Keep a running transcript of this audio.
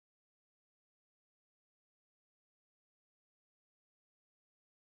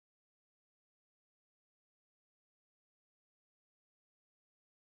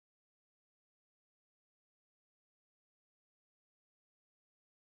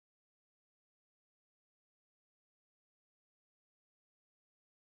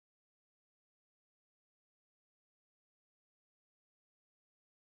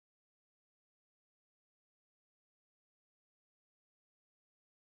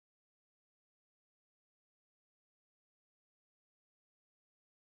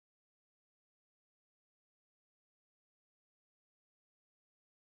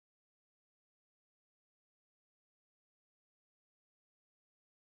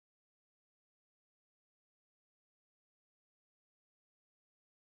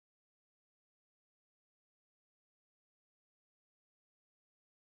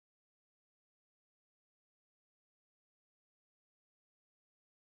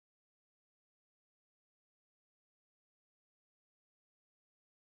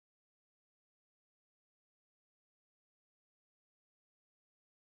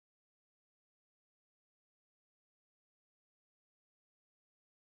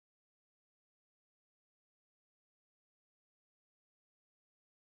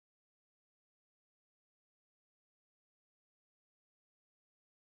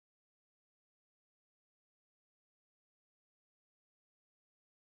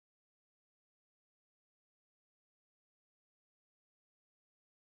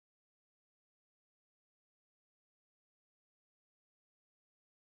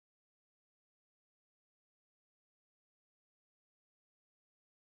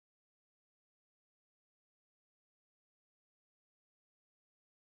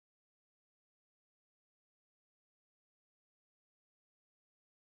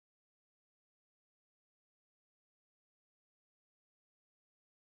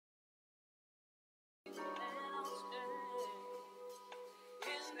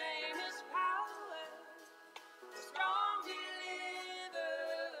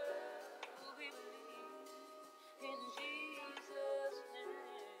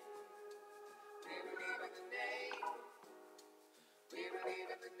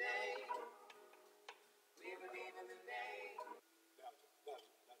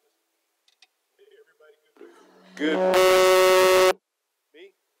Good.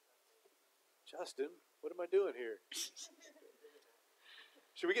 Me? Justin, what am I doing here?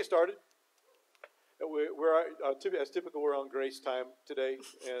 Should we get started? As typical, we're on grace time today,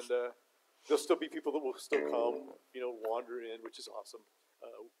 and there'll still be people that will still come, wander in, which is awesome.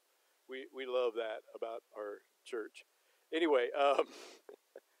 We love that about our church. Anyway,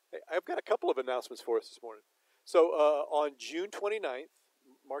 I've got a couple of announcements for us this morning. So on June 29th,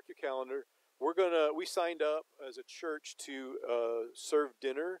 mark your calendar, we signed up as a church to serve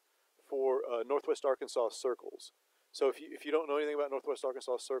dinner for Northwest Arkansas Circles. So if you don't know anything about Northwest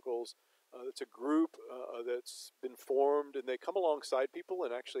Arkansas Circles, it's a group that's been formed, and they come alongside people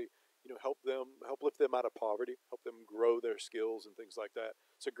and actually help lift them out of poverty, help them grow their skills and things like that.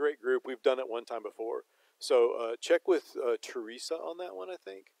 It's a great group. We've done it one time before. So check with Teresa on that one, I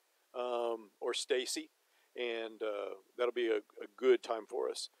think, or Stacy, and that'll be a good time for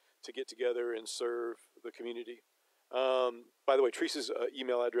us to get together and serve the community. By the way, Teresa's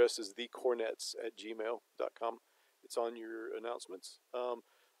email address is thecornets@gmail.com. It's on your announcements.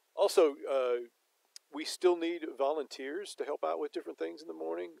 Also, we still need volunteers to help out with different things in the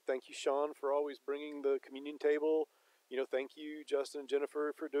morning. Thank you, Sean, for always bringing the communion table. Thank you, Justin and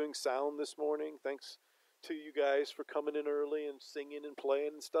Jennifer, for doing sound this morning. Thanks to you guys for coming in early and singing and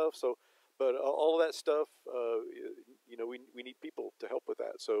playing and stuff. So, but all of that stuff, we need people to help with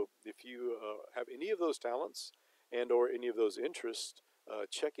that. So if you have any of those talents and or any of those interests,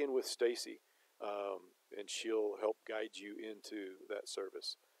 check in with Stacy, and she'll help guide you into that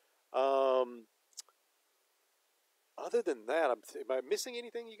service. Other than that, am I missing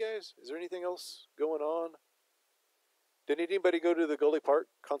anything, you guys? Is there anything else going on? Did anybody go to the Gully Park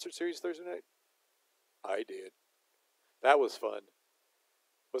concert series Thursday night? I did. That was fun.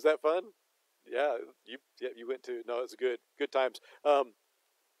 Was that fun? Yeah, you went to. No, it's good times.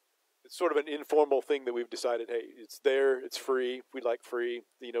 It's sort of an informal thing that we've decided. Hey, it's there. It's free. We like free.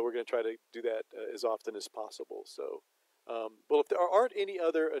 We're going to try to do that as often as possible. So, well, if there aren't any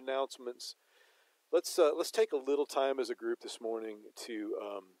other announcements, let's take a little time as a group this morning to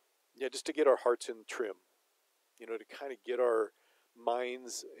just to get our hearts in trim. To kind of get our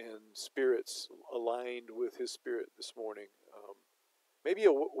minds and spirits aligned with His Spirit this morning. Maybe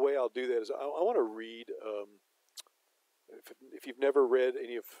a way I'll do that is I want to read. If you've never read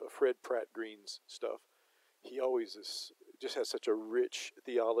any of Fred Pratt Green's stuff, he always just has such a rich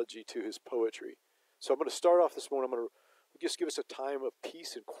theology to his poetry. So I'm going to start off this morning. I'm going to just give us a time of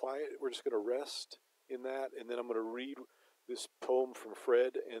peace and quiet. We're just going to rest in that, and then I'm going to read this poem from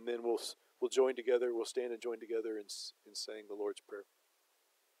Fred, and then we'll join together. We'll stand and join together in saying the Lord's Prayer.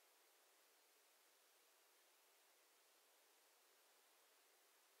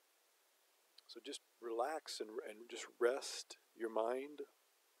 So just relax and just rest your mind.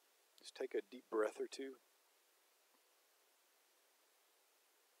 Just take a deep breath or two.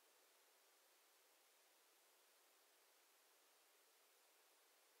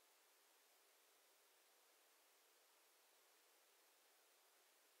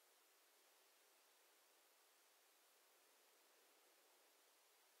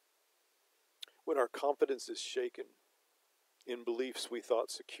 When our confidence is shaken in beliefs we thought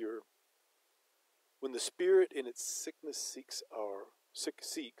secure, when the spirit in its sickness seeks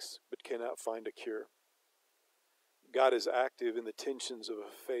but cannot find a cure, God is active in the tensions of a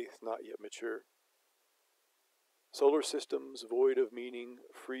faith not yet mature. Solar systems void of meaning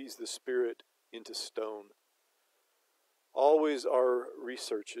freeze the spirit into stone. Always our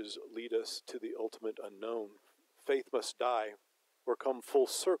researches lead us to the ultimate unknown. Faith must die or come full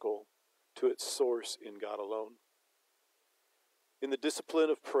circle to its source in God alone. In the discipline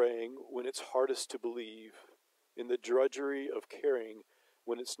of praying when it's hardest to believe, in the drudgery of caring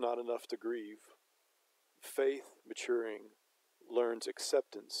when it's not enough to grieve, faith maturing learns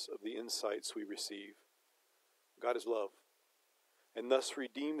acceptance of the insights we receive. God is love, and thus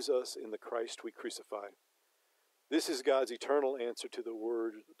redeems us in the Christ we crucify. This is God's eternal answer to the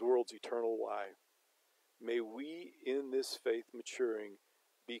world's eternal why. May we in this faith maturing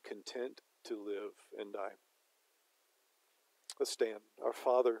be content to live and die. Let's stand. Our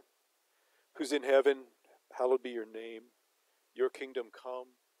Father, who's in heaven, hallowed be your name. Your kingdom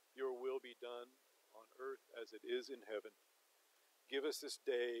come, your will be done on earth as it is in heaven. Give us this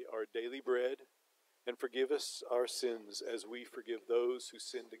day our daily bread, and forgive us our sins as we forgive those who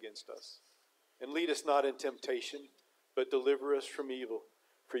sinned against us. And lead us not in temptation, but deliver us from evil.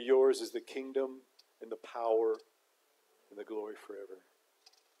 For yours is the kingdom and the power and the glory forever.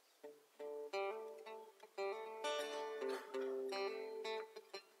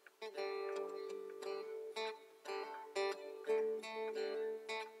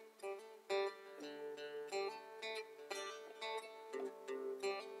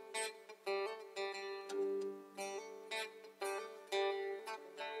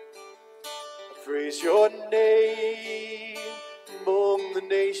 Praise your name among the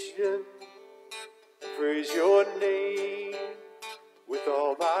nations. Praise your name with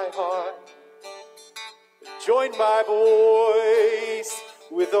all my heart. Join my voice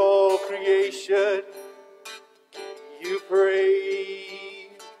with all creation. You praise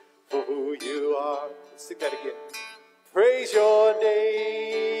for who you are. Let's sing that again. Praise your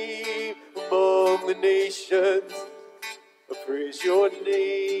name among the nations. Praise your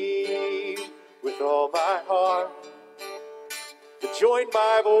name with all my heart. Join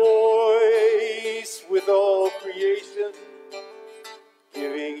my voice with all creation,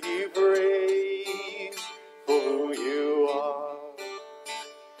 giving you praise for who you are.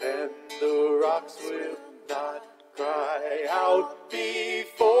 And the rocks will not cry out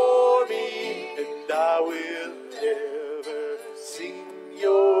before me, and I will ever sing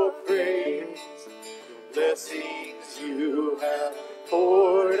your praise. The blessings you have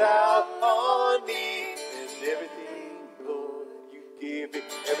poured out on me, and everything, Lord, you give me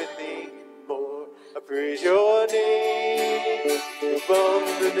everything more. I praise your name among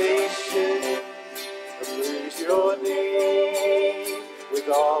the nations. I praise your name with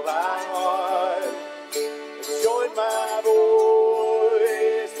all my heart. Join my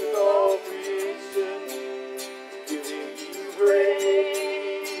voice with all creation, giving you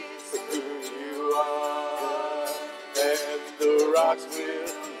praise for who you are. And the rocks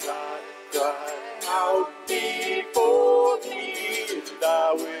will not cry out before me, and I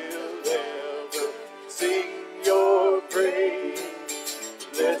will ever sing your praise.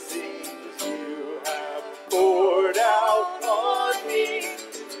 Blessings you have poured out on me,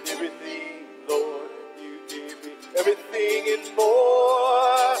 and everything, Lord, you give me everything and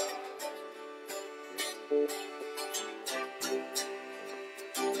more.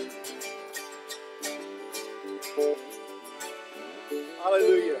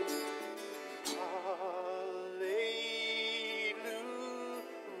 Hallelujah. Hallelujah.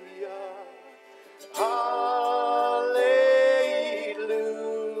 Hallelujah.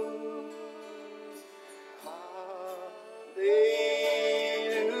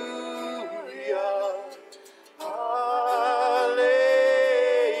 Hallelujah. Hallelujah.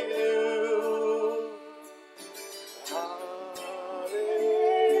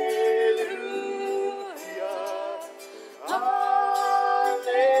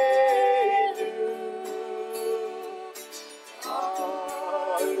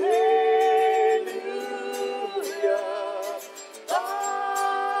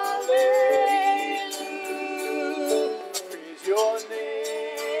 Praise your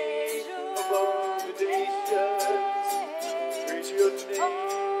name among the nations. Praise your name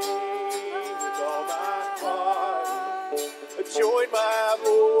with all my heart. Join my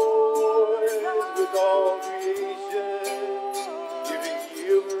voice with all creation, giving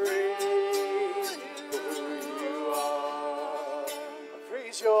you praise for who you are. I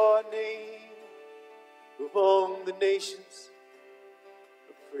praise your name among the nations.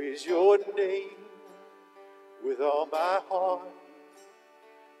 I praise your name with all my heart.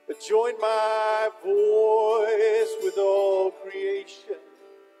 I join my voice with all creation,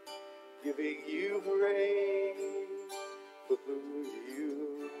 giving you praise for who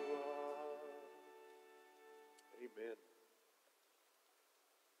you are. Amen.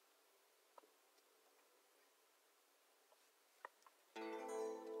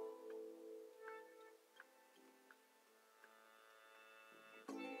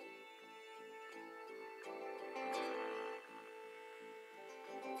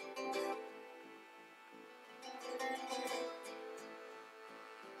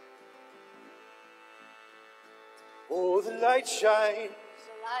 Oh, the light shines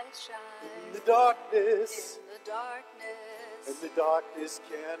in the darkness, and the darkness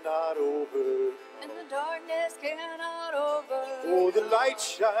cannot over. Oh, the light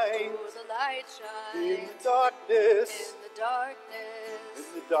shines in the darkness, and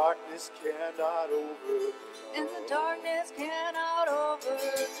the darkness cannot over.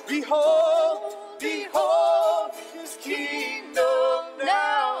 Behold, behold, his kingdom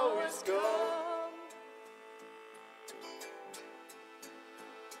now is come.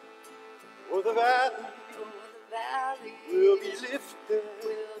 Oh, the valley will be lifted,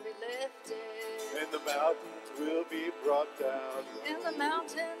 and the mountains will be brought down.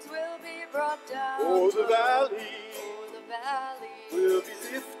 Oh, the valley will be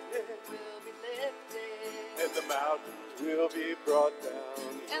lifted, and the mountains will be brought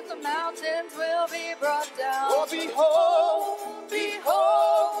down. Oh, behold,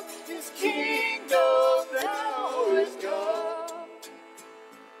 behold, his kingdom now is come.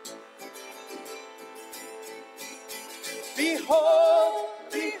 Behold,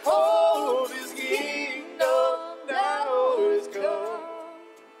 behold, his kingdom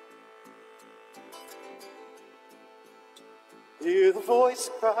voice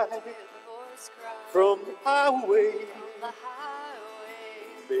cry from the highway.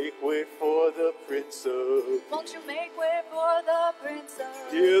 Make way for the Prince of Peace. Won't you make way for the Prince of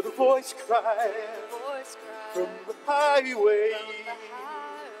Peace? Hear the voice cry from the highway.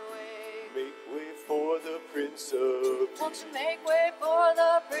 Make way for the Prince of Peace. Won't you make way for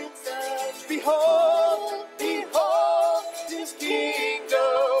the Prince of Peace? Behold, behold, his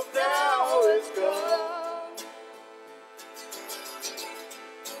kingdom now is come.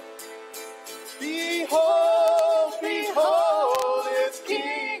 Behold, behold, his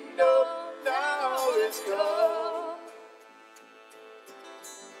kingdom now is come.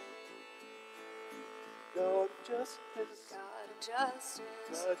 God of justice, God of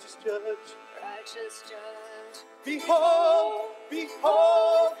justice, righteous judge. righteous judge. Behold,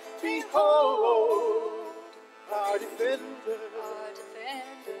 behold, behold, our defender,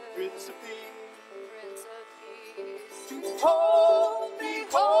 Prince of Peace. Behold,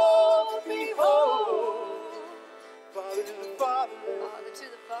 behold, behold, Father to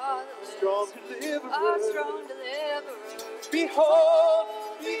the fatherless, strong deliverer. Our strong deliverer. Behold,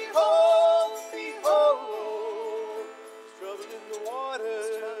 behold, behold, trouble in the water,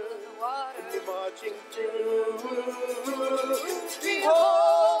 and you're marching through.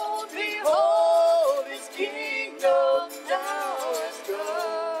 Behold, behold, his kingdom now has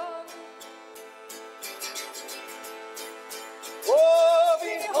come. Oh,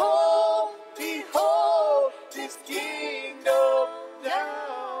 behold, behold, his kingdom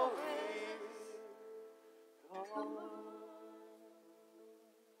now is come.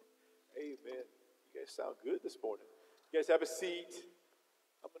 Amen. You guys sound good this morning. You guys have a seat.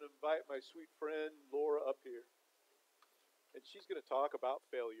 I'm going to invite my sweet friend Laura up here, and she's going to talk about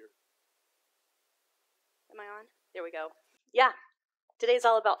failure. Am I on? There we go. Yeah, today's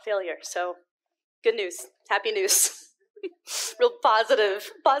all about failure, so good news, happy news. Real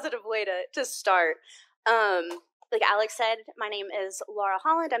positive way to start. Like Alex said, my name is Laura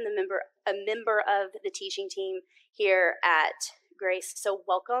Holland. I'm a member of the teaching team here at Grace. So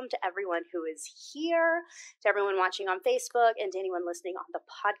welcome to everyone who is here, to everyone watching on Facebook, and to anyone listening on the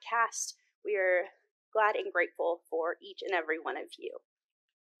podcast. We are glad and grateful for each and every one of you.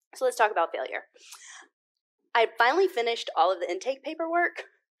 So let's talk about failure. I finally finished all of the intake paperwork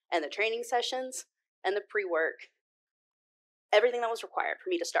and the training sessions and the pre-work, everything that was required for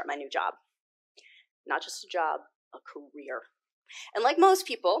me to start my new job. Not just a job, a career. And like most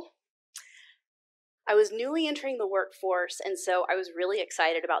people, I was newly entering the workforce, and so I was really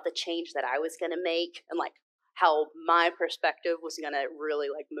excited about the change that I was going to make and like how my perspective was going to really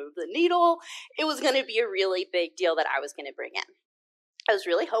like move the needle. It was going to be a really big deal that I was going to bring in. I was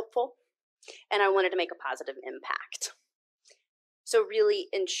really hopeful, and I wanted to make a positive impact. So really,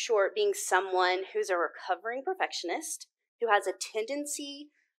 in short, being someone who's a recovering perfectionist, who has a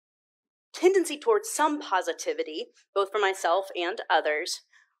tendency towards some positivity, both for myself and others,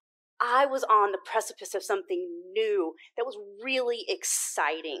 I was on the precipice of something new that was really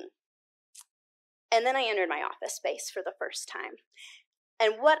exciting. And then I entered my office space for the first time.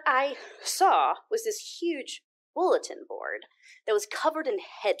 And what I saw was this huge bulletin board that was covered in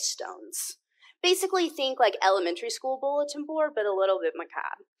headstones. Basically, think like elementary school bulletin board, but a little bit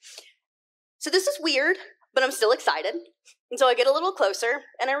macabre. So this is weird, but I'm still excited. And so I get a little closer,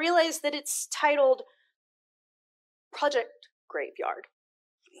 and I realize that it's titled Project Graveyard.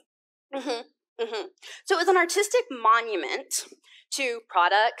 So it was an artistic monument to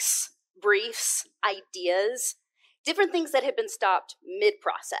products, briefs, ideas, different things that had been stopped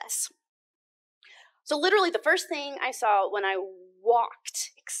mid-process. So literally the first thing I saw when I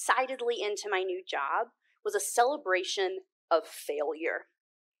walked excitedly into my new job was a celebration of failure.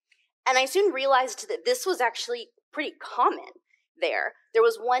 And I soon realized that this was actually pretty common there. There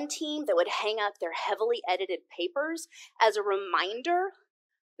was one team that would hang up their heavily edited papers as a reminder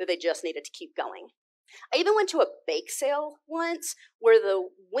that they just needed to keep going. I even went to a bake sale once where the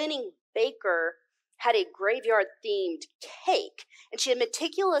winning baker had a graveyard-themed cake, and she had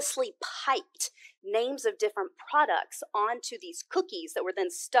meticulously piped names of different products onto these cookies that were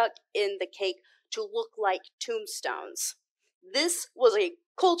then stuck in the cake to look like tombstones. This was a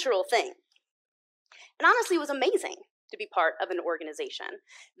cultural thing. And honestly, it was amazing to be part of an organization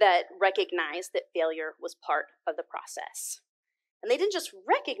that recognized that failure was part of the process. And they didn't just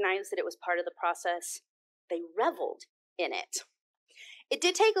recognize that it was part of the process, they reveled in it. It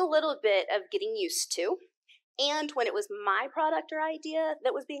did take a little bit of getting used to, and when it was my product or idea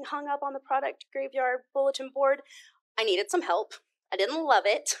that was being hung up on the product graveyard bulletin board, I needed some help. I didn't love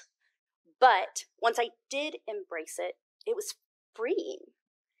it, but once I did embrace it, it was freeing.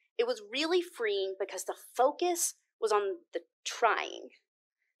 It was really freeing because the focus was on the trying,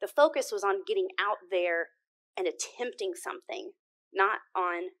 The focus was on getting out there and attempting something, not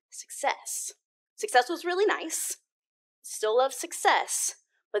on success. Success was really nice. Still love success,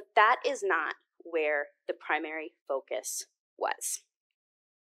 but that is not where the primary focus was.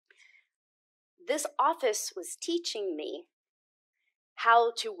 This office was teaching me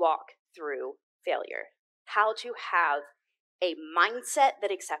how to walk through failure, how to have a mindset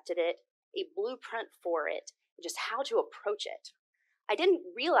that accepted it, a blueprint for it, just how to approach it. I didn't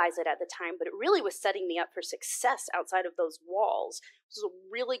realize it at the time, but it really was setting me up for success outside of those walls. It was a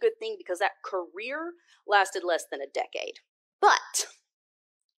really good thing because that career lasted less than a decade. But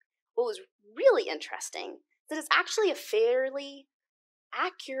what was really interesting is that it's actually a fairly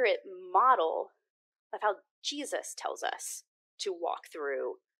accurate model of how Jesus tells us to walk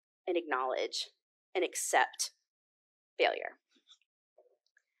through and acknowledge and accept failure.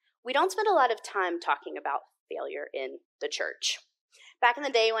 We don't spend a lot of time talking about failure in the church. Back in the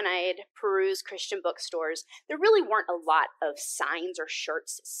day when I had perused Christian bookstores, there really weren't a lot of signs or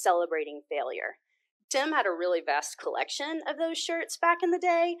shirts celebrating failure. Tim had a really vast collection of those shirts back in the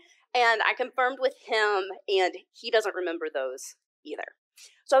day, and I confirmed with him, and he doesn't remember those either.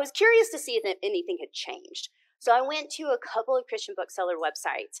 So I was curious to see if anything had changed. So I went to a couple of Christian bookseller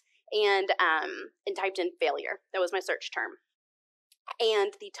websites and typed in failure. That was my search term.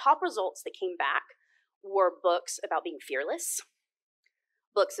 And the top results that came back were books about being fearless,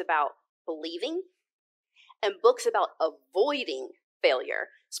 books about believing, and books about avoiding failure,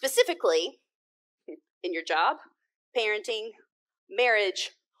 specifically in your job, parenting,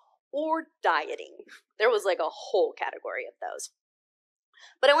 marriage, or dieting. There was like a whole category of those.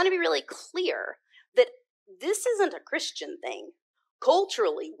 But I want to be really clear that this isn't a Christian thing.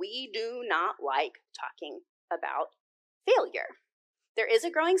 Culturally, we do not like talking about failure. There is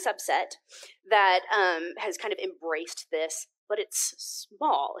a growing subset that has kind of embraced this, but it's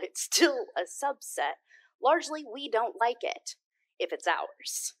small. It's still a subset. Largely, we don't like it if it's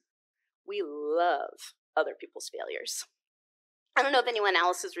ours. We love other people's failures. I don't know if anyone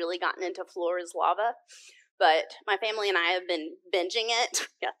else has really gotten into Floor is Lava, but my family and I have been binging it.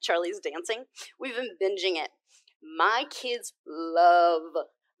 Yeah, Charlie's dancing. We've been binging it. My kids love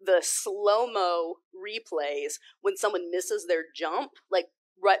the slow-mo replays when someone misses their jump, like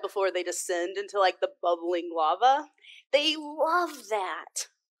right before they descend into like the bubbling lava. They love that.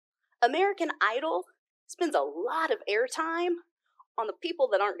 American Idol spends a lot of airtime on the people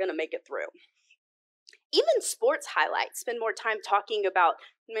that aren't going to make it through. Even sports highlights spend more time talking about,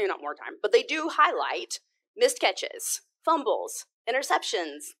 maybe not more time, but they do highlight missed catches, fumbles,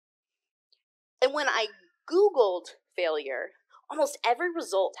 interceptions. And when I Googled failure, almost every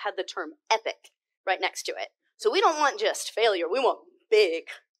result had the term epic right next to it. So we don't want just failure, we want big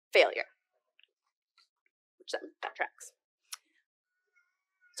failure. Which then backtracks.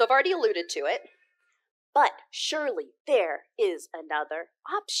 So I've already alluded to it, but surely there is another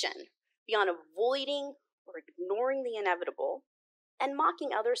option beyond avoiding or ignoring the inevitable and mocking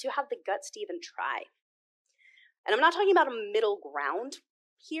others who have the guts to even try. And I'm not talking about a middle ground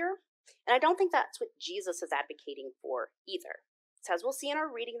here, and I don't think that's what Jesus is advocating for either. So as we'll see in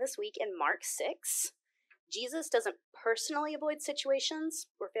our reading this week in Mark 6, Jesus doesn't personally avoid situations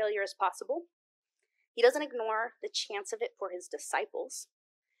where failure is possible. He doesn't ignore the chance of it for his disciples,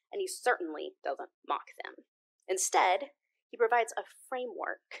 and he certainly doesn't mock them. Instead, he provides a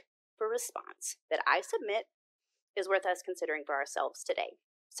framework for response that I submit is worth us considering for ourselves today.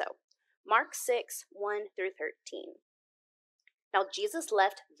 So, Mark 6, 1 through 13. Now Jesus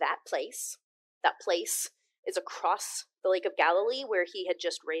left that place. That place is across the Lake of Galilee where he had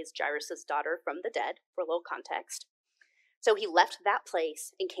just raised Jairus' daughter from the dead, for a little context. So he left that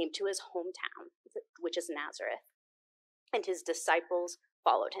place and came to his hometown, which is Nazareth, and his disciples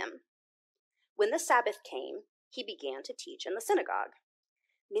followed him. When the Sabbath came, he began to teach in the synagogue.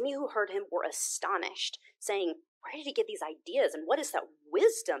 Many who heard him were astonished, saying, "Where did he get these ideas, and what is that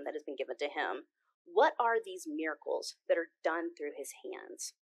wisdom that has been given to him? What are these miracles that are done through his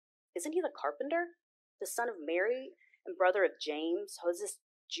hands? Isn't he the carpenter, the son of Mary, and brother of James, Joseph,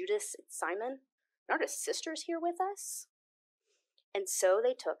 Judas, and Simon? Aren't his sisters here with us?" And so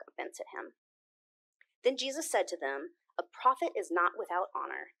they took offense at him. Then Jesus said to them, "A prophet is not without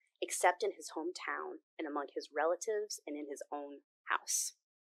honor, except in his hometown and among his relatives and in his own house."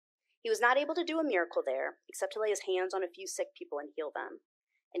 He was not able to do a miracle there, except to lay his hands on a few sick people and heal them.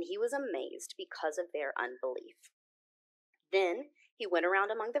 And he was amazed because of their unbelief. Then he went around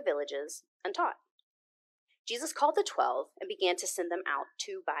among the villages and taught. Jesus called the 12 and began to send them out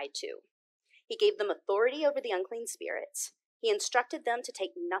 2 by 2. He gave them authority over the unclean spirits. He instructed them to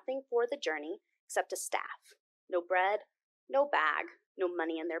take nothing for the journey except a staff, no bread, no bag, no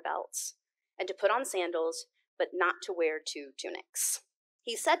money in their belts, and to put on sandals, but not to wear 2 tunics.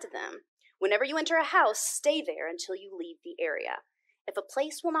 He said to them, "Whenever you enter a house, stay there until you leave the area. If a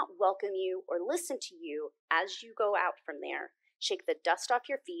place will not welcome you or listen to you as you go out from there, shake the dust off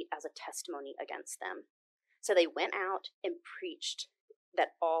your feet as a testimony against them." So they went out and preached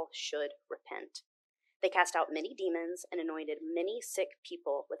that all should repent. They cast out many demons and anointed many sick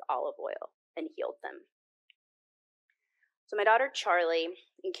people with olive oil and healed them. So my daughter Charlie,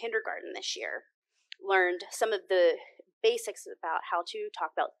 in kindergarten this year, learned some of the basics about how to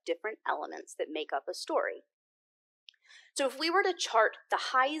talk about different elements that make up a story. So if we were to chart the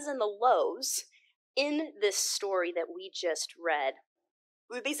highs and the lows in this story that we just read,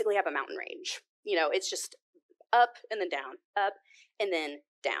 we basically have a mountain range. It's just up and then down, up and then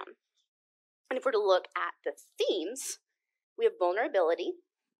down. And if we're to look at the themes, we have vulnerability,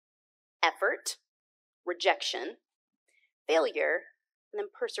 effort, rejection, failure, and then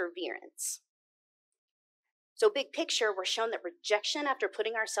perseverance. So big picture, we're shown that rejection after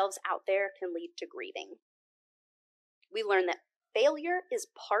putting ourselves out there can lead to grieving. We learn that failure is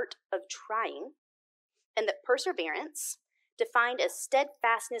part of trying, and that perseverance, defined as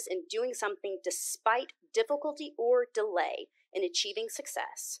steadfastness in doing something despite difficulty or delay in achieving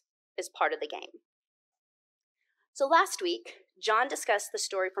success, is part of the game. So last week, John discussed the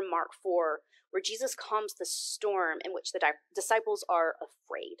story from Mark 4, where Jesus calms the storm in which the disciples are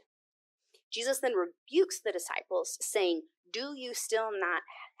afraid. Jesus then rebukes the disciples, saying, "Do you still not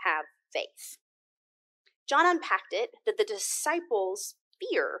have faith?" John unpacked it that the disciples'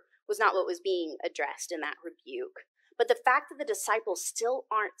 fear was not what was being addressed in that rebuke, but the fact that the disciples still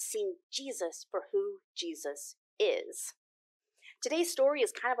aren't seeing Jesus for who Jesus is. Today's story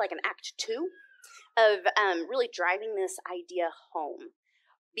is kind of like an act 2 of really driving this idea home,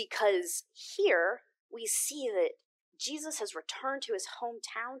 because here we see that Jesus has returned to his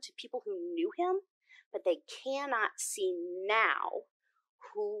hometown to people who knew him, but they cannot see now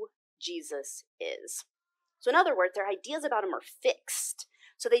who Jesus is. So in other words, their ideas about him are fixed,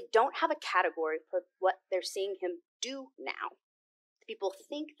 so they don't have a category for what they're seeing him do now. People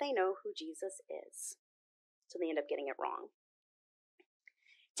think they know who Jesus is, so they end up getting it wrong.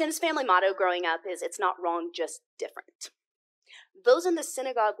 Tim's family motto growing up is, "It's not wrong, just different." Those in the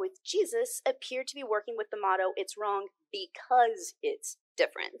synagogue with Jesus appear to be working with the motto, "It's wrong because it's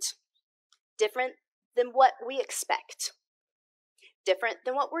different." Different than what we expect. Different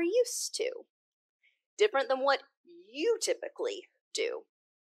than what we're used to. Different than what you typically do.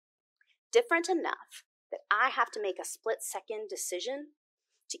 Different enough that I have to make a split-second decision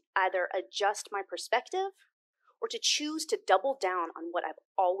to either adjust my perspective or to choose to double down on what I've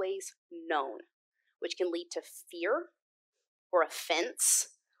always known, which can lead to fear or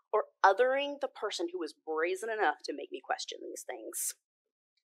offense or othering the person who was brazen enough to make me question these things.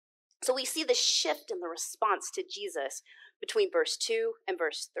 So we see the shift in the response to Jesus between verse 2 and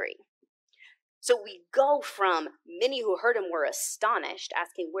verse 3. So we go from many who heard him were astonished,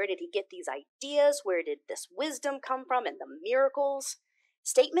 asking, where did he get these ideas? Where did this wisdom come from and the miracles?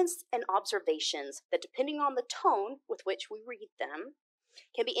 Statements and observations that, depending on the tone with which we read them,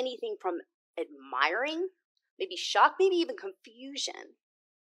 can be anything from admiring, maybe shock, maybe even confusion.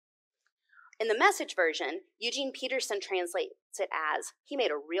 In the Message version, Eugene Peterson translates it as, he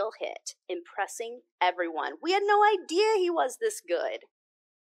made a real hit, impressing everyone. We had no idea he was this good.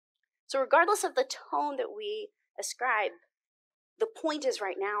 So regardless of the tone that we ascribe, the point is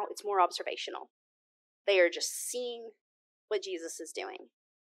right now it's more observational. They are just seeing what Jesus is doing.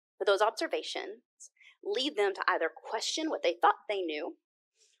 But those observations lead them to either question what they thought they knew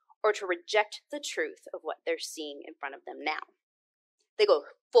or to reject the truth of what they're seeing in front of them now. They go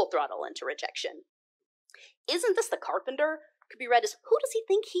full throttle into rejection. Isn't this the carpenter? Could be read as, who does he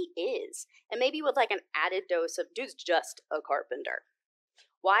think he is? And maybe with like an added dose of, dude's just a carpenter.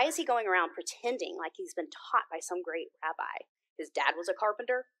 Why is he going around pretending like he's been taught by some great rabbi? His dad was a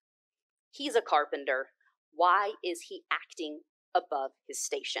carpenter. He's a carpenter. Why is he acting above his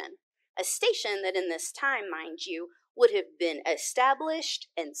station? A station that in this time, mind you, would have been established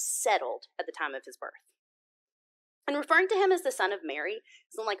and settled at the time of his birth. And referring to him as the son of Mary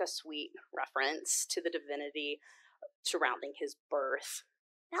isn't like a sweet reference to the divinity surrounding his birth.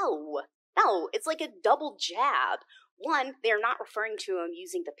 No, it's like a double jab. One, they're not referring to him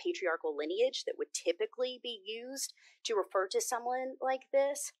using the patriarchal lineage that would typically be used to refer to someone like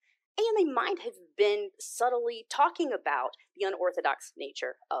this. And they might have been subtly talking about the unorthodox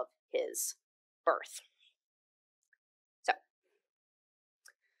nature of his birth. So,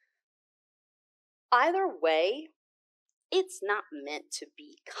 either way, it's not meant to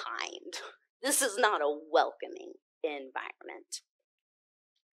be kind. This is not a welcoming environment.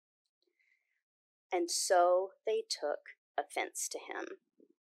 and so they took offense to him.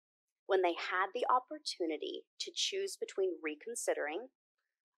 When they had the opportunity to choose between reconsidering,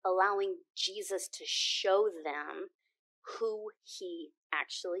 allowing Jesus to show them who he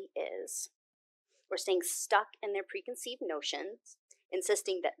actually is, or staying stuck in their preconceived notions,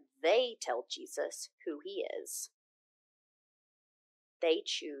 insisting that they tell Jesus who he is, they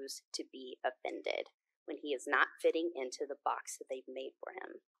choose to be offended when he is not fitting into the box that they've made for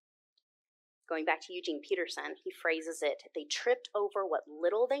him. Going back to Eugene Peterson, he phrases it, they tripped over what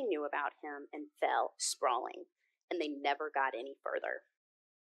little they knew about him and fell sprawling, and they never got any further.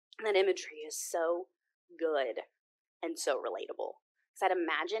 And that imagery is so good and so relatable. Because I'd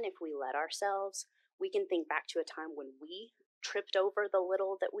imagine if we let ourselves, we can think back to a time when we tripped over the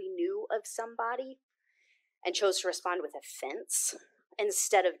little that we knew of somebody and chose to respond with offense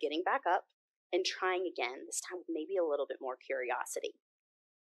instead of getting back up and trying again, this time with maybe a little bit more curiosity.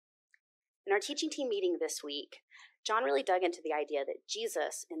 In our teaching team meeting this week, John really dug into the idea that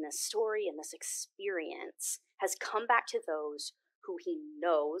Jesus, in this story and this experience, has come back to those who he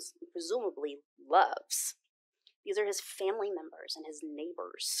knows and presumably loves. These are his family members and his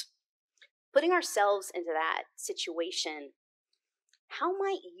neighbors. Putting ourselves into that situation, how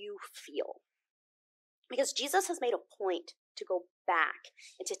might you feel? Because Jesus has made a point to go back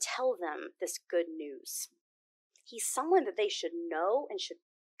and to tell them this good news. He's someone that they should know and should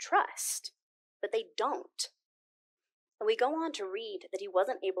trust, but they don't. And we go on to read that he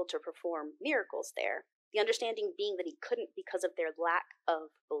wasn't able to perform miracles there, the understanding being that he couldn't because of their lack of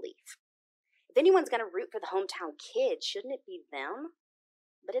belief. If anyone's going to root for the hometown kid, shouldn't it be them?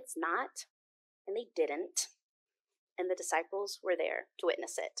 But it's not, and they didn't, and the disciples were there to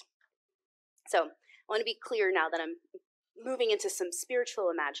witness it. So I want to be clear now that I'm moving into some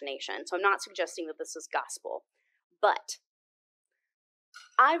spiritual imagination, so I'm not suggesting that this is gospel, but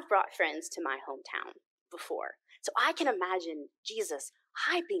I've brought friends to my hometown before, so I can imagine Jesus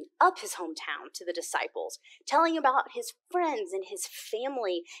hyping up his hometown to the disciples, telling about his friends and his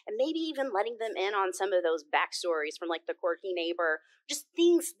family, and maybe even letting them in on some of those backstories from like the quirky neighbor, just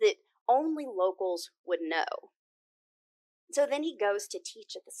things that only locals would know. So then he goes to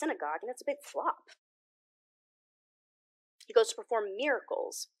teach at the synagogue, and it's a big flop. He goes to perform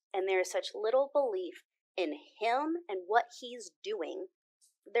miracles, and there is such little belief in him and what he's doing.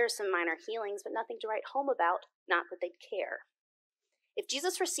 There's some minor healings, but nothing to write home about, not that they'd care. If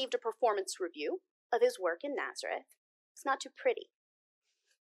Jesus received a performance review of his work in Nazareth, it's not too pretty.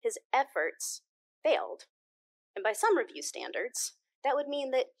 His efforts failed. And by some review standards, that would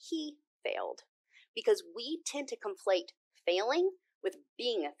mean that he failed. Because we tend to conflate failing with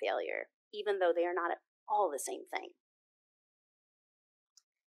being a failure, even though they are not at all the same thing.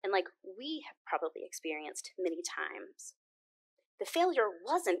 And like we have probably experienced many times, the failure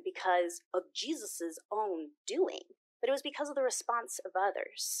wasn't because of Jesus' own doing, but it was because of the response of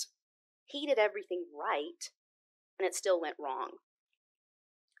others. He did everything right, and it still went wrong.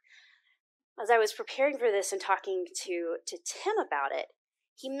 As I was preparing for this and talking to Tim about it,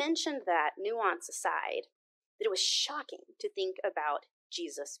 he mentioned that, nuance aside, that it was shocking to think about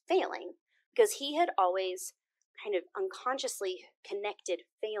Jesus failing, because he had always kind of unconsciously connected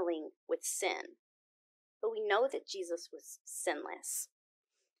failing with sin. But we know that Jesus was sinless.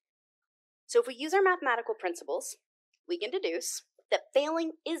 So if we use our mathematical principles, we can deduce that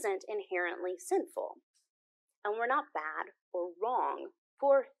failing isn't inherently sinful, and we're not bad or wrong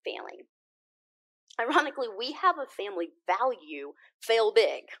for failing. Ironically, we have a family value, fail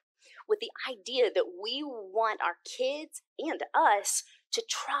big, with the idea that we want our kids and us to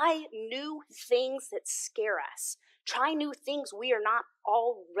try new things that scare us, try new things we are not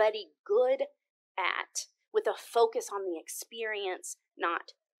already good at, with a focus on the experience,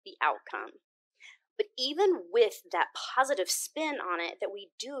 not the outcome. But even with that positive spin on it that we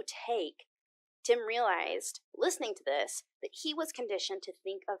do take, Tim realized, listening to this, that he was conditioned to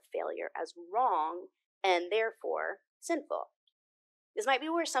think of failure as wrong and therefore sinful. This might be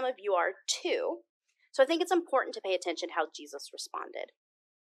where some of you are too, so I think it's important to pay attention to how Jesus responded.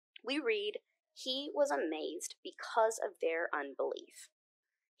 We read, he was amazed because of their unbelief.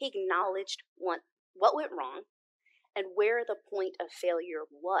 He acknowledged what went wrong and where the point of failure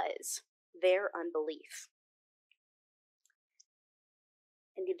was, their unbelief.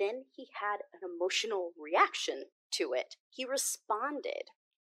 And then he had an emotional reaction to it. He responded.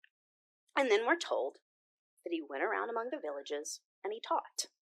 And then we're told that he went around among the villages and he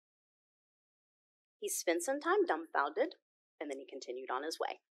taught. He spent some time dumbfounded, and then he continued on his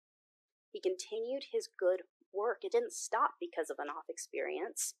way. He continued his good work. It didn't stop because of an off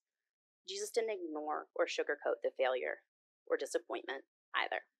experience. Jesus didn't ignore or sugarcoat the failure or disappointment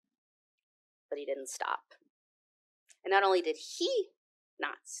either. But he didn't stop. And not only did he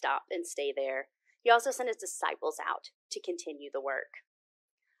not stop and stay there, he also sent his disciples out to continue the work.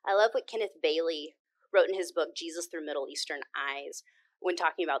 I love what Kenneth Bailey wrote in his book, Jesus Through Middle Eastern Eyes, when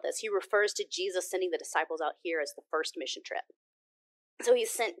talking about this. He refers to Jesus sending the disciples out here as the first mission trip. So he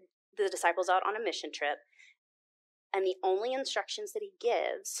sent the disciples out on a mission trip, and the only instructions that he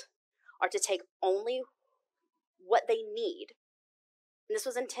gives are to take only what they need. And this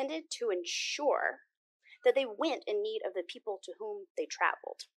was intended to ensure that they went in need of the people to whom they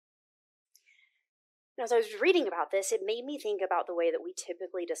traveled. Now, as I was reading about this, it made me think about the way that we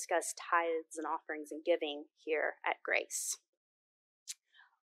typically discuss tithes and offerings and giving here at Grace.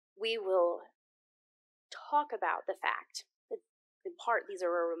 We will talk about the fact that, in part, these are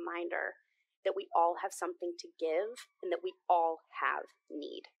a reminder that we all have something to give and that we all have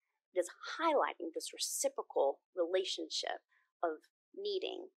need. It is highlighting this reciprocal relationship of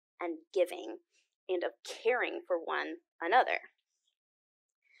needing and giving and of caring for one another.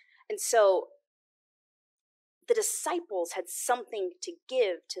 And so the disciples had something to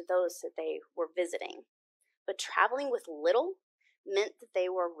give to those that they were visiting, but traveling with little meant that they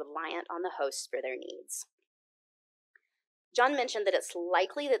were reliant on the hosts for their needs. John mentioned that it's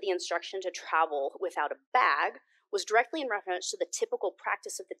likely that the instruction to travel without a bag was directly in reference to the typical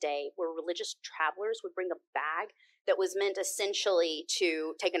practice of the day where religious travelers would bring a bag that was meant essentially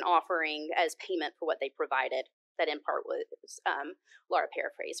to take an offering as payment for what they provided. That in part was Laura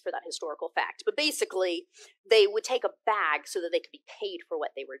paraphrase for that historical fact. But basically, they would take a bag so that they could be paid for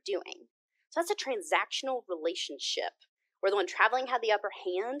what they were doing. So that's a transactional relationship where the one traveling had the upper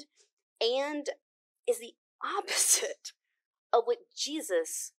hand and is the opposite of what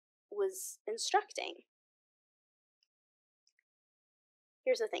Jesus was instructing.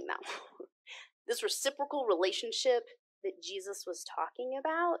 Here's the thing, though. This reciprocal relationship that Jesus was talking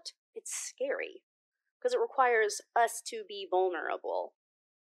about, it's scary because it requires us to be vulnerable,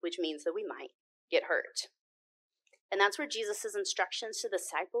 which means that we might get hurt. And that's where Jesus' instructions to the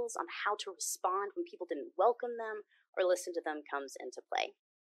disciples on how to respond when people didn't welcome them or listen to them comes into play.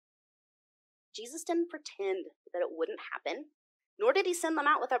 Jesus didn't pretend that it wouldn't happen, nor did he send them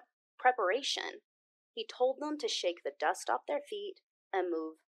out without preparation. He told them to shake the dust off their feet and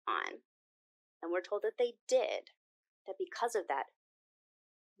move on. And we're told that they did, that because of that,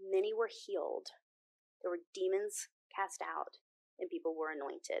 many were healed. There were demons cast out, and people were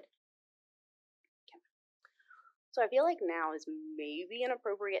anointed. Okay. So I feel like now is maybe an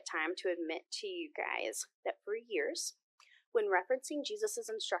appropriate time to admit to you guys that for years, when referencing Jesus'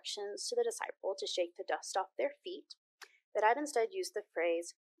 instructions to the disciple to shake the dust off their feet, that I've instead used the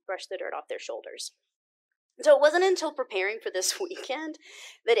phrase, brush the dirt off their shoulders. So it wasn't until preparing for this weekend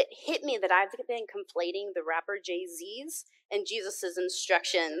that it hit me that I've been conflating the rapper Jay-Z's and Jesus'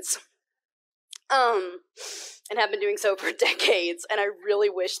 instructions, and have been doing so for decades, and I really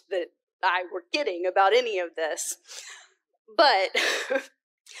wish that I were kidding about any of this. But,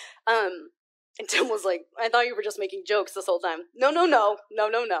 and Tim was like, I thought you were just making jokes this whole time. No.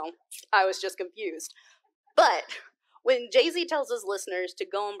 I was just confused. But when Jay-Z tells his listeners to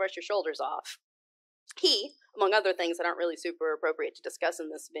go and brush your shoulders off, he, among other things that aren't really super appropriate to discuss in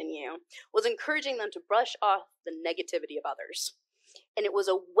this venue, was encouraging them to brush off the negativity of others. And it was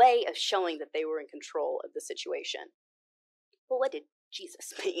a way of showing that they were in control of the situation. Well, what did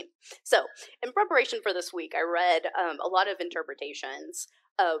Jesus mean? So, in preparation for this week, I read a lot of interpretations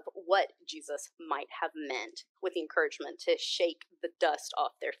of what Jesus might have meant with the encouragement to shake the dust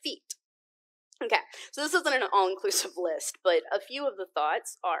off their feet. Okay, so this isn't an all-inclusive list, but a few of the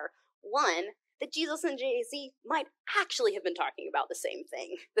thoughts are, one, that Jesus and Jay-Z might actually have been talking about the same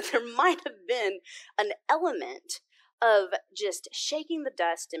thing. That there might have been an element of just shaking the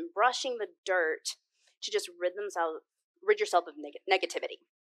dust and brushing the dirt to just rid yourself of negativity.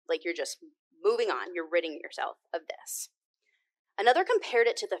 Like you're just moving on, you're ridding yourself of this. Another compared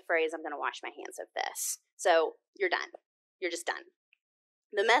it to the phrase, I'm going to wash my hands of this. So you're done. You're just done.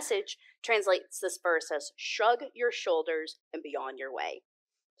 The Message translates this verse as shrug your shoulders and be on your way.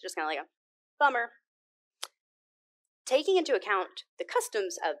 It's just kind of like a bummer. Taking into account the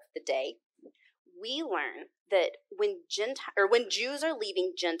customs of the day, we learn that when Jews are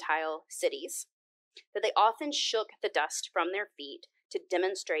leaving Gentile cities, that they often shook the dust from their feet to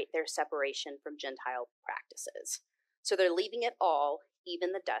demonstrate their separation from Gentile practices. So they're leaving it all,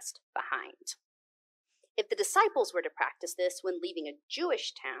 even the dust, behind. If the disciples were to practice this when leaving a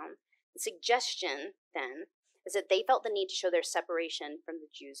Jewish town, the suggestion then is that they felt the need to show their separation from the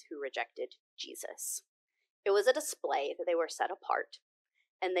Jews who rejected Jesus. It was a display that they were set apart,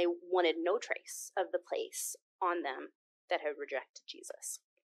 and they wanted no trace of the place on them that had rejected Jesus.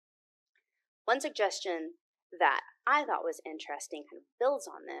 One suggestion that I thought was interesting kind of builds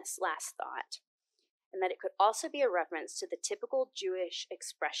on this last thought, and that it could also be a reference to the typical Jewish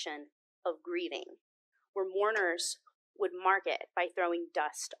expression of grieving, where mourners would mark it by throwing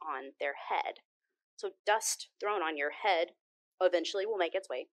dust on their head. So dust thrown on your head eventually will make its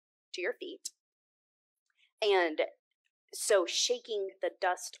way to your feet. And so shaking the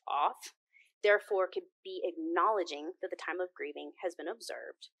dust off, therefore, could be acknowledging that the time of grieving has been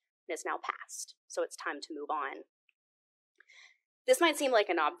observed and is now past. So it's time to move on. This might seem like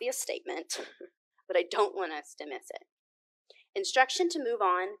an obvious statement, but I don't want us to miss it. Instruction to move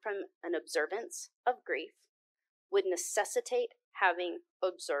on from an observance of grief would necessitate having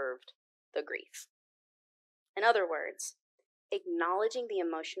observed the grief. In other words, acknowledging the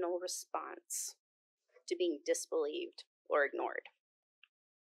emotional response to being disbelieved or ignored.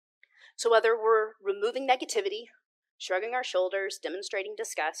 So whether we're removing negativity, shrugging our shoulders, demonstrating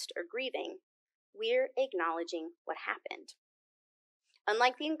disgust, or grieving, we're acknowledging what happened.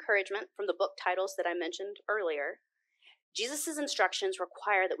 Unlike the encouragement from the book titles that I mentioned earlier, Jesus' instructions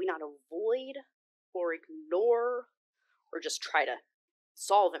require that we not avoid or ignore or just try to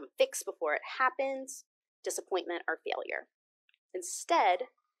solve and fix before it happens, disappointment or failure. Instead,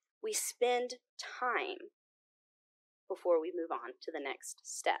 we spend time before we move on to the next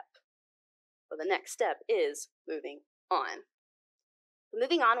step. Well, the next step is moving on. But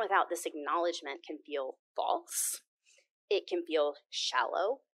moving on without this acknowledgement can feel false. It can feel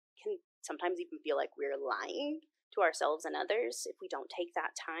shallow. It can sometimes even feel like we're lying to ourselves and others if we don't take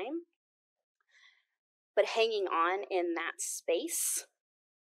that time. But hanging on in that space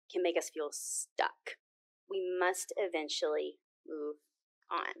can make us feel stuck. We must eventually move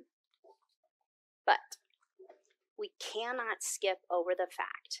on. But we cannot skip over the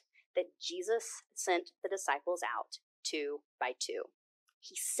fact that Jesus sent the disciples out 2 by 2.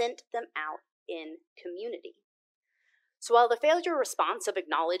 He sent them out in community. So while the failure response of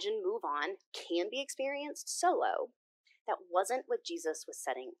acknowledge and move on can be experienced solo, that wasn't what Jesus was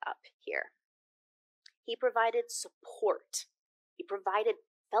setting up here. He provided support. He provided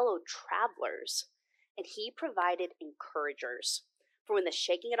fellow travelers, and he provided encouragers for when the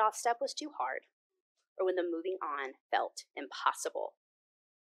shaking it off step was too hard or when the moving on felt impossible.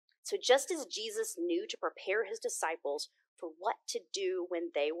 So just as Jesus knew to prepare his disciples for what to do when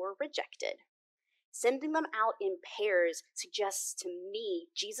they were rejected, sending them out in pairs suggests to me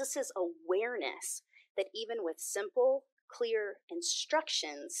Jesus' awareness that even with simple, clear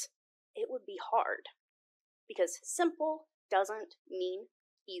instructions, it would be hard. Because simple doesn't mean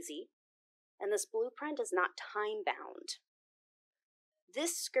easy, and this blueprint is not time-bound.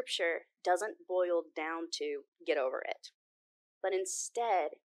 This scripture doesn't boil down to get over it, but instead,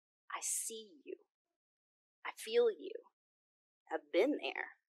 I see you, I feel you, I've been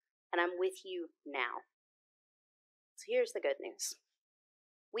there, and I'm with you now. So here's the good news.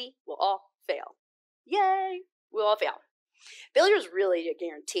 We will all fail. Yay! We'll all fail. Failure is really a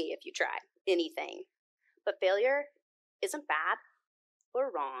guarantee if you try anything. But failure isn't bad or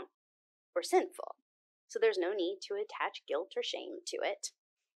wrong or sinful. So there's no need to attach guilt or shame to it.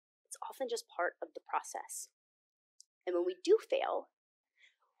 It's often just part of the process. And when we do fail,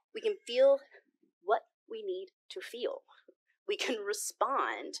 we can feel what we need to feel. We can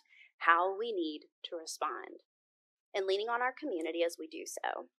respond how we need to respond. And leaning on our community as we do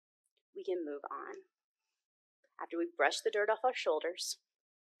so, we can move on. After we brush the dirt off our shoulders,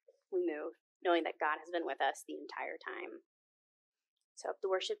 we move, knowing that God has been with us the entire time. So if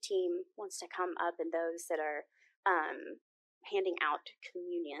the worship team wants to come up and those that are handing out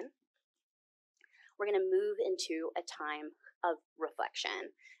communion, we're going to move into a time of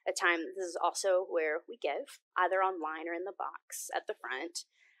reflection. This is also where we give, either online or in the box at the front,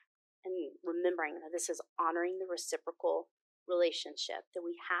 and remembering that this is honoring the reciprocal relationship that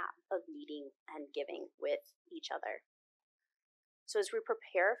we have of needing and giving with each other. So as we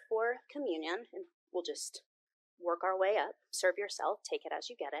prepare for communion, and we'll just work our way up, serve yourself, take it as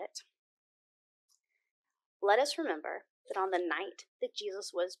you get it, let us remember that on the night that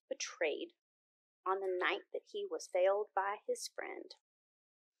Jesus was betrayed, on the night that he was failed by his friend,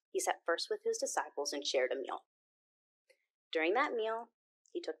 he sat first with his disciples and shared a meal. During that meal,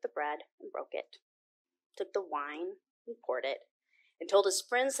 he took the bread and broke it, took the wine and poured it, and told his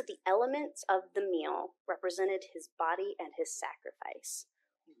friends that the elements of the meal represented his body and his sacrifice,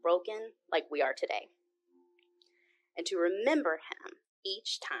 broken like we are today, and to remember him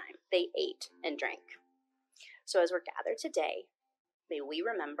each time they ate and drank. So as we're gathered today, may we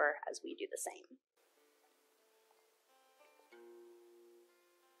remember as we do the same.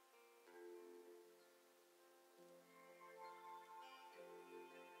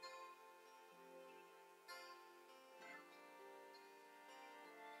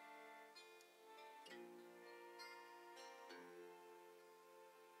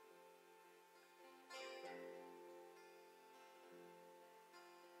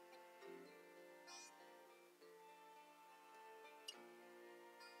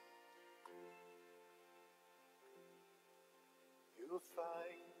 You'll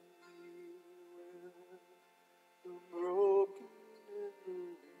find me where the broken and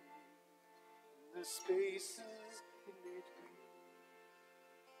wounded, in the spaces in between.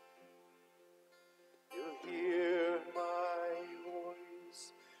 You'll hear my voice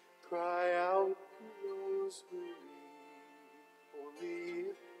cry out to those who weep, only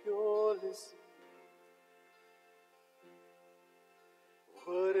if you're listening.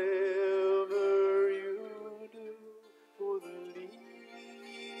 Whatever you do for the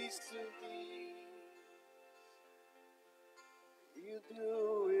least of these, you do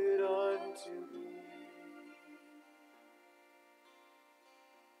it unto me.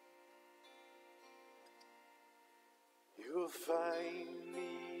 You'll find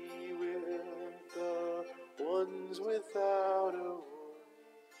me with the ones without a voice,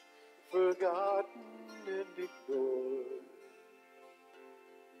 forgotten and ignored.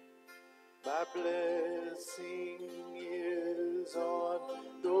 My blessing is on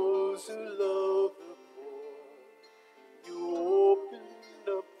those who love the poor. You opened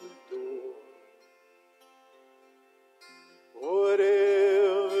up the door.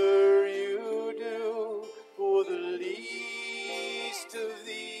 Whatever you do for the least of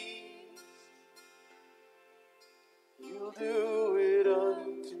these, you'll do it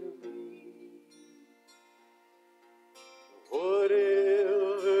unto me.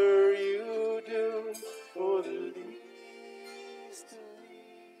 Whatever you do for the least of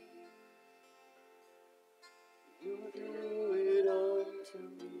these, you'll do it unto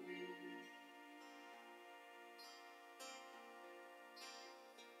me.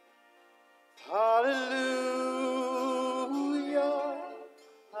 Hallelujah,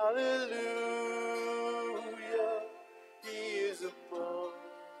 hallelujah, He is among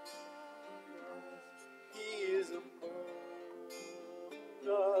us, He is among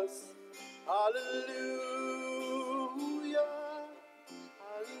us. Hallelujah,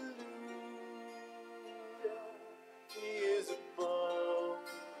 hallelujah, He is among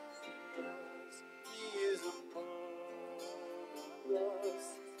us, He is among us.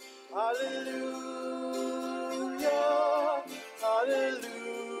 Hallelujah, hallelujah,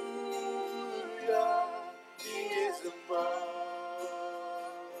 He is among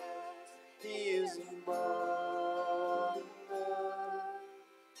us, He is among us.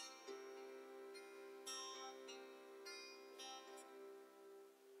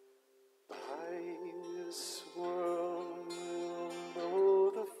 By this world we'll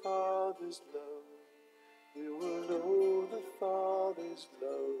know the Father's love, we will know the Father's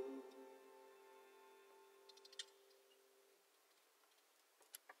love.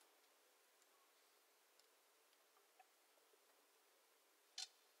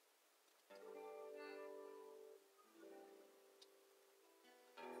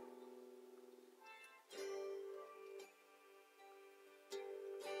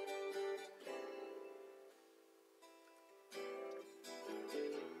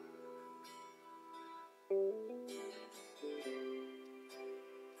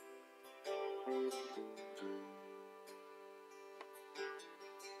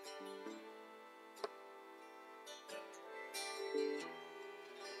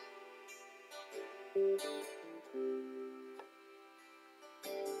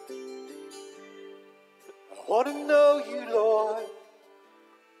 I want to know you, Lord,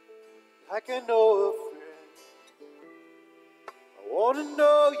 like I know a friend. I want to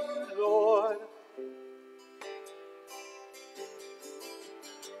know you, Lord.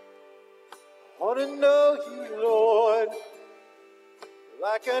 I want to know you, Lord,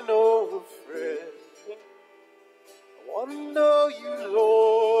 like I know a friend. I want to know you,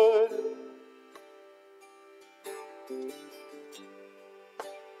 Lord.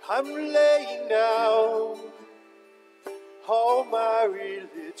 I'm laying down all my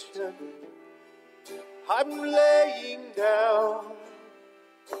religion. I'm laying down.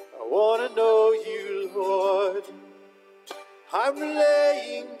 I want to know you, Lord. I'm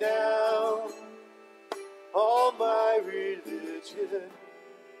laying down all my religion.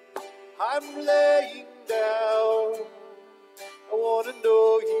 I'm laying down. I want to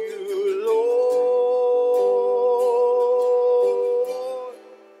know you, Lord.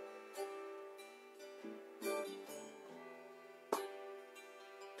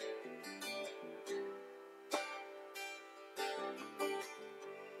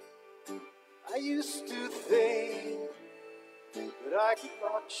 I used to think that I could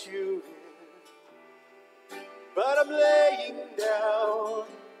box you in, but I'm laying down.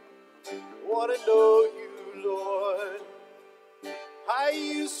 I want to know you, Lord. I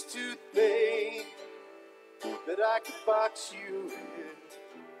used to think that I could box you in,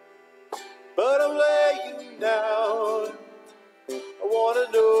 but I'm laying down. want to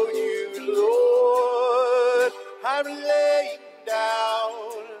know you, Lord. I'm laying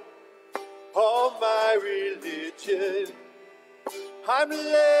down all my religion. I'm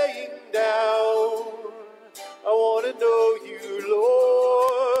laying down. I want to know you,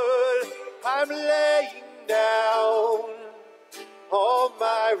 Lord. I'm laying down all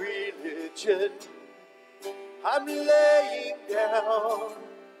my religion. I'm laying down.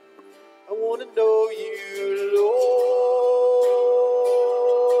 I want to know you, Lord.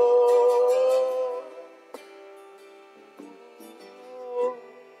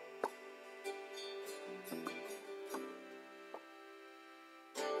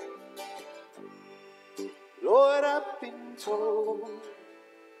 Lord, I've been told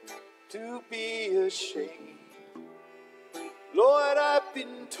to be ashamed. Lord, I've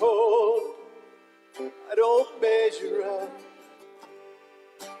been told I don't measure up.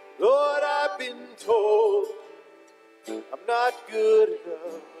 Lord, I've been told I'm not good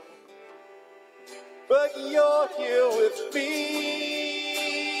enough. But you're here with me.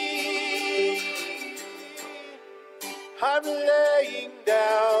 I'm laying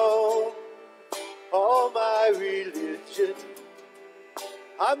down all my religion.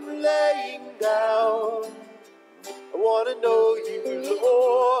 I'm laying down. I want to know you,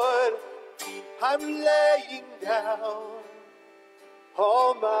 Lord. I'm laying down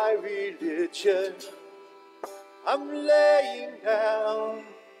all my religion. I'm laying down.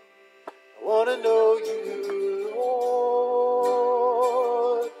 I want to know you, Lord.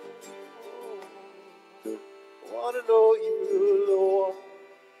 I want to know you, Lord.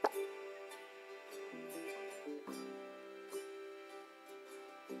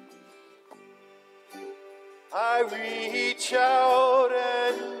 I reach out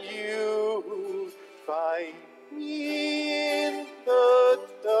and you find me in the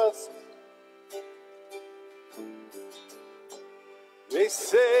dust. They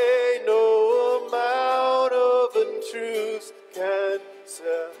say no amount of untruths can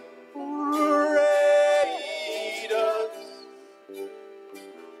separate us.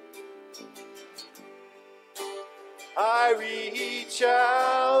 I reach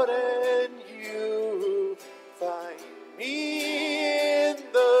out and you find me in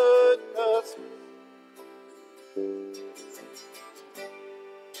the dust.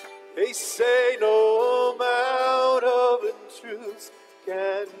 They say no amount of untruths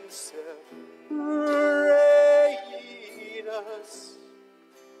can separate us.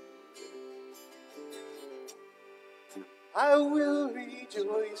 I will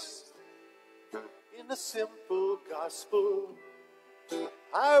rejoice in the simple gospel.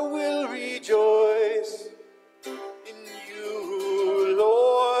 I will rejoice in you,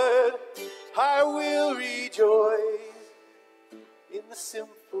 Lord. I will rejoice in the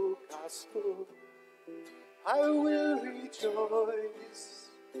simple gospel. I will rejoice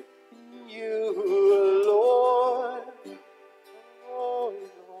in you, Lord. Oh,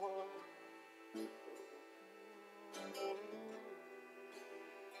 Lord.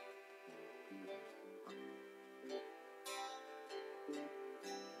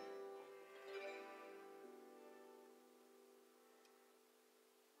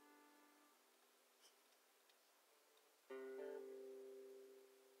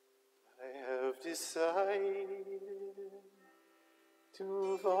 I have decided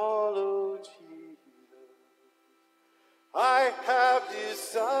to follow Jesus. I have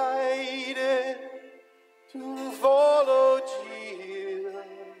decided to follow Jesus.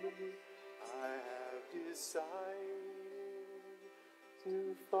 I have decided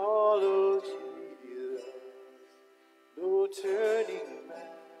to follow Jesus. No turning back.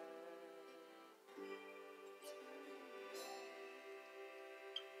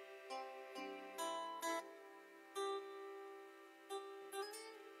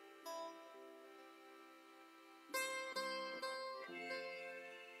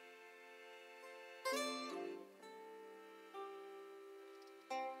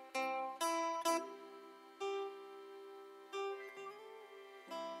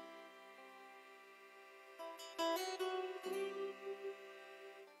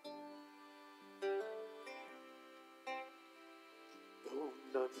 Though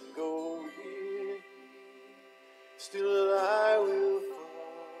none go with me, still I will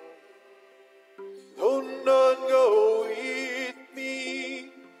follow. Though none go with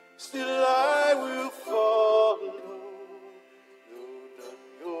me, still I will follow. Though none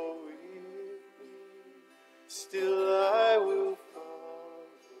go with me, still I will follow.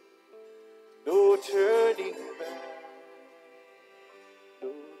 No turning back.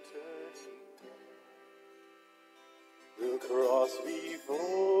 No turning back. The cross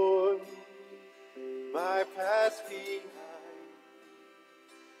before me, my past behind.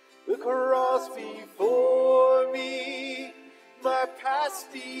 cross before me, my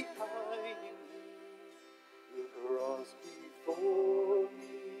past behind me. The cross before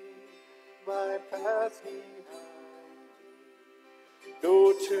me, my past behind me.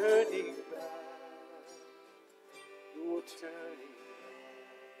 No turning back, no turning back.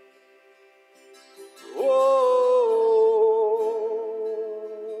 Whoa.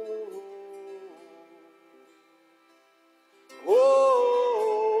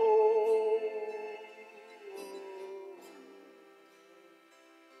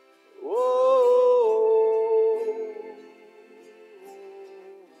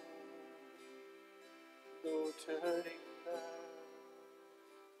 No turning back,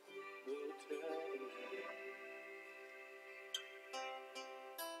 no turning back.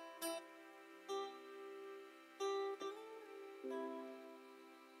 Amen.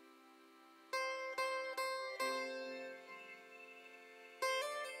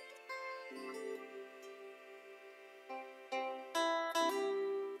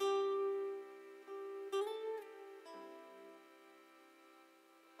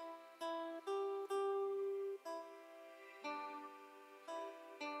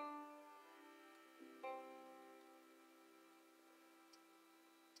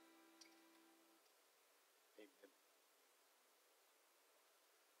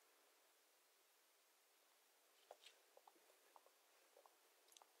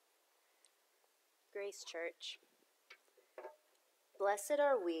 Grace Church. Blessed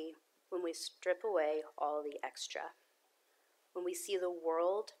are we when we strip away all the extra, when we see the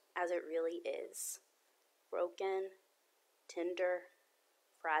world as it really is, broken, tender,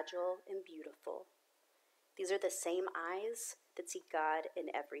 fragile, and beautiful. These are the same eyes that see God in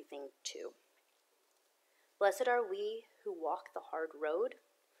everything too. Blessed are we who walk the hard road,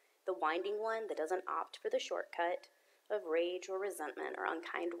 the winding one that doesn't opt for the shortcut of rage or resentment or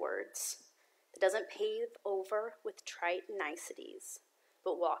unkind words, that doesn't pave over with trite niceties,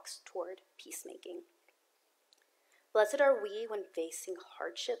 but walks toward peacemaking. Blessed are we when facing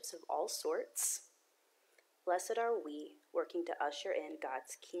hardships of all sorts. Blessed are we working to usher in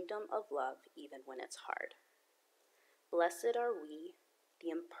God's kingdom of love even when it's hard. Blessed are we, the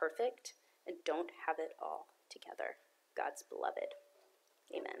imperfect and don't have it all together, God's beloved.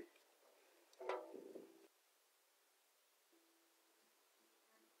 Amen.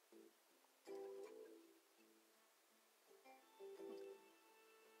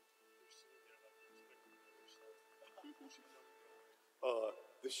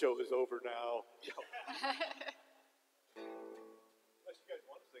 The show is over now.